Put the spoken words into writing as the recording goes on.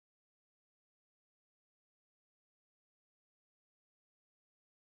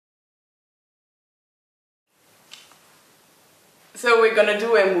So we're gonna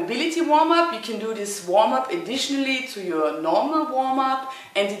do a mobility warm-up. You can do this warm-up additionally to your normal warm-up,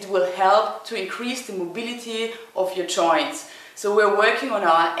 and it will help to increase the mobility of your joints. So we're working on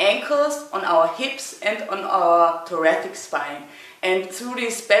our ankles, on our hips and on our thoracic spine. And through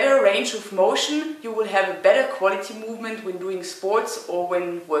this better range of motion, you will have a better quality movement when doing sports or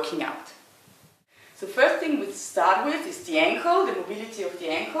when working out. So first thing we start with is the ankle, the mobility of the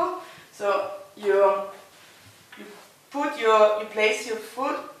ankle. So you place your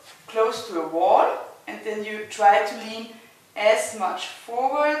foot close to a wall, and then you try to lean as much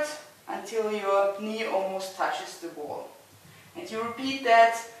forward until your knee almost touches the wall. And you repeat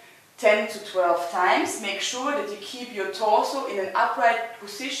that 10 to 12 times. Make sure that you keep your torso in an upright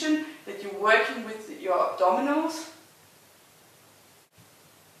position, that you're working with your abdominals.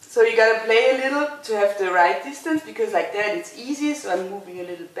 So you gotta play a little to have the right distance, because like that it's easy. So I'm moving a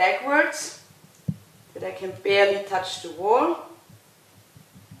little backwards, that I can barely touch the wall.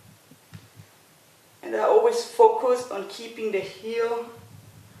 And I always focus on keeping the heel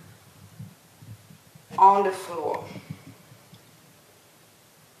on the floor.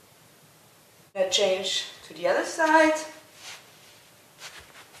 Now change to the other side.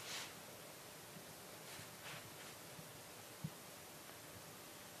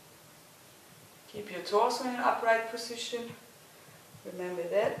 Keep your torso in an upright position. Remember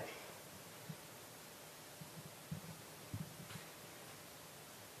that.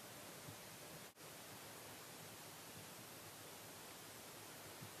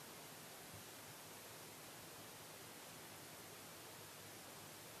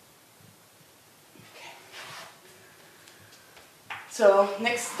 So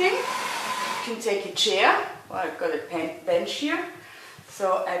next thing, you can take a chair. Well, I've got a bench here.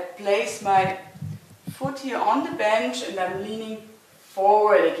 So I place my foot here on the bench and I'm leaning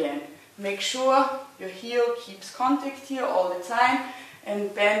forward again. Make sure your heel keeps contact here all the time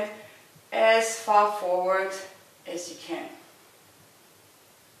and bend as far forward as you can.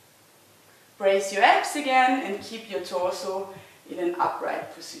 Brace your abs again and keep your torso in an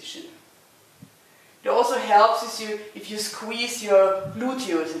upright position. It also helps if you squeeze your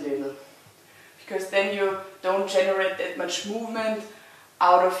gluteus a little, because then you don't generate that much movement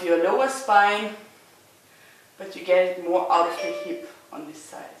out of your lower spine, but you get it more out of the hip on this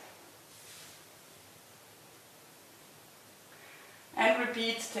side. And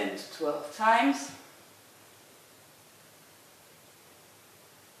repeat 10 to 12 times.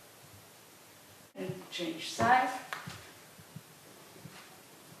 And change side.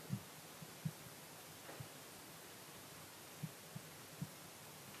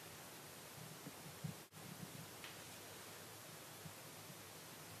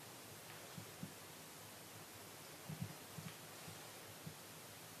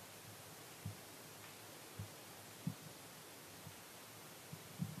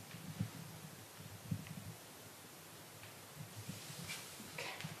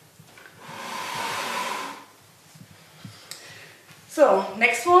 So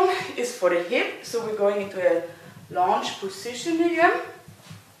next one is for the hip. So we're going into a lunge position again.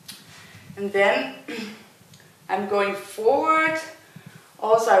 And then I'm going forward.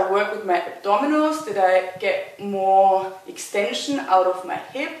 Also I work with my abdominals, that I get more extension out of my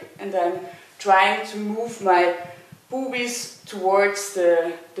hip, and I'm trying to move my boobies towards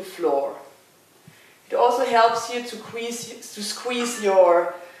the floor. It also helps you to squeeze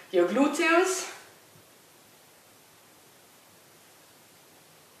your gluteus.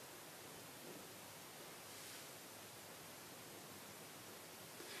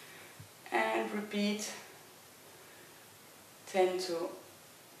 And repeat 10 to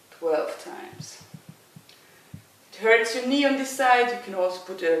 12 times. It hurts your knee on this side, you can also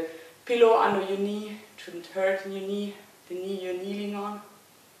put a pillow under your knee. It shouldn't hurt your knee, the knee you're kneeling on.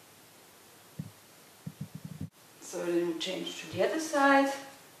 So then we change to the other side.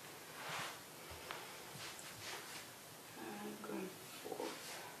 And going forward.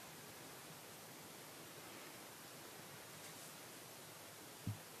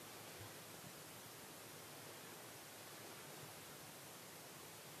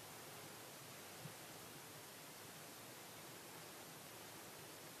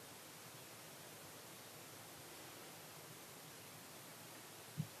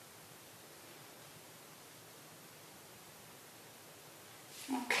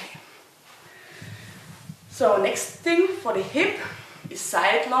 Okay. So next thing for the hip is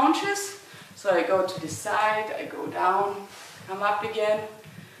side lunges. So I go to the side, I go down, come up again,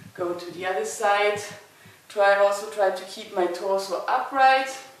 go to the other side. Also try to keep my torso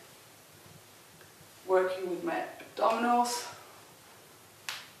upright, working with my abdominals.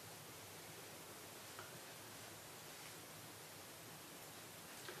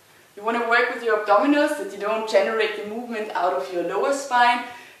 You want to work with your abdominals, that you don't generate the movement out of your lower spine,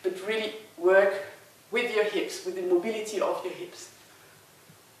 but really work with your hips, with the mobility of your hips.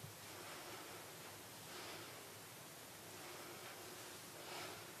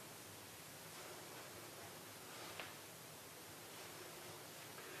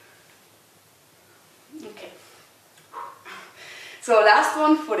 Okay. So last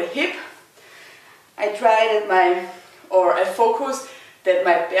one for the hip. I tried I focus that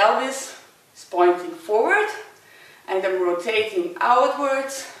my pelvis is pointing forward, and I'm rotating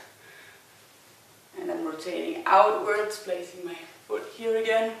outwards, and I'm rotating outwards, placing my foot here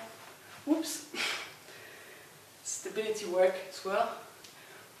again. Whoops. Stability work as well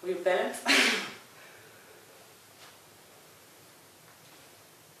for your balance.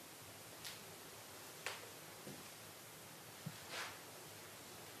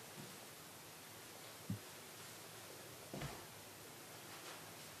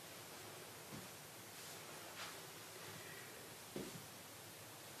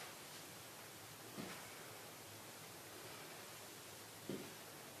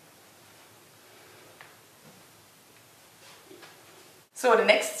 So the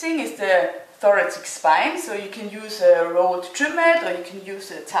next thing is the thoracic spine. So you can use a rolled trim mat, or you can use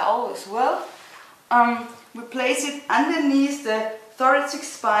a towel as well. We place it underneath the thoracic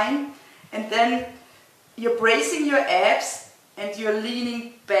spine, and then you're bracing your abs and you're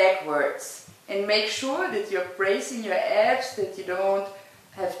leaning backwards. And make sure that you're bracing your abs, that you don't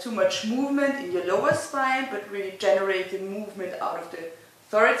have too much movement in your lower spine, but really generate the movement out of the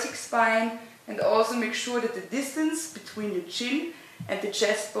thoracic spine. And also make sure that the distance between your chin and the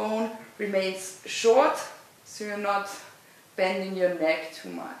chest bone remains short, so you're not bending your neck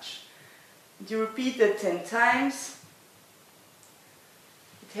too much. And you repeat that 10 times.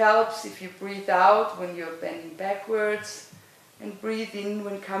 It helps if you breathe out when you're bending backwards and breathe in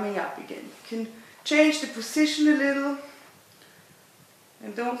when coming up again. You can change the position a little,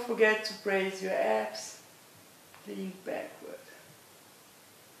 and don't forget to brace your abs, lean backward.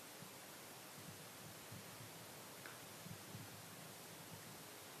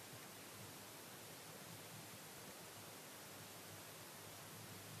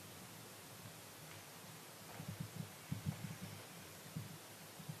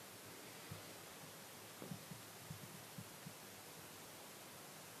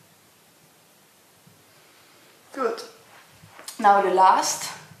 Good. Now the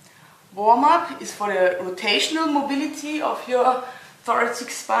last warm-up is for the rotational mobility of your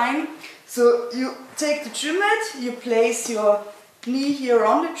thoracic spine. So you take the trim mat, you place your knee here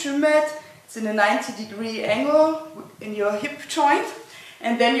on the trim mat, it's in a 90-degree angle in your hip joint,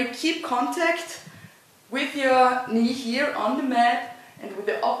 and then you keep contact with your knee here on the mat, and with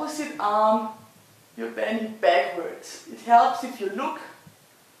the opposite arm you're bending backwards. It helps if you look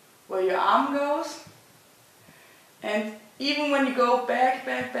where your arm goes. And even when you go back,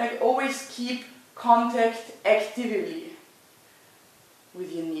 always keep contact actively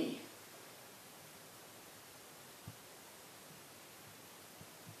with your knee.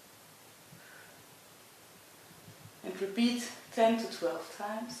 And repeat 10 to 12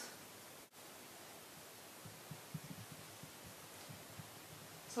 times.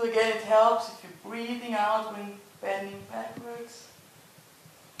 So again, it helps if you're breathing out when bending backwards.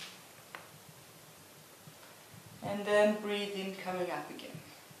 And then breathe in, coming up again.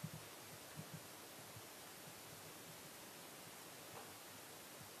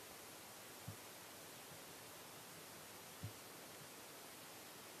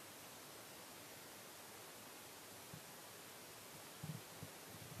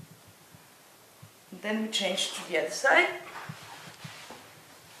 And then we change to the other side.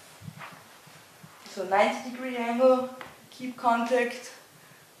 So 90-degree angle, keep contact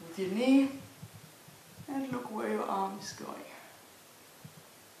with your knee. And look where your arm is going.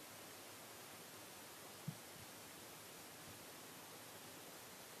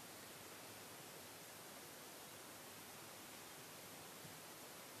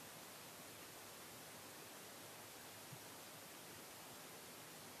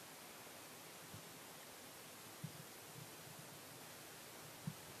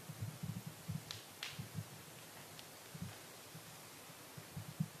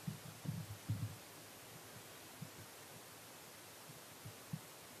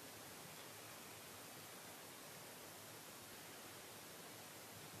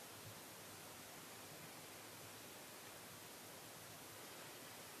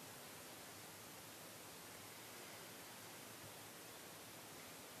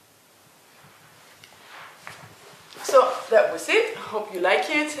 So that was it. Hope you like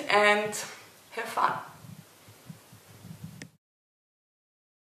it and have fun.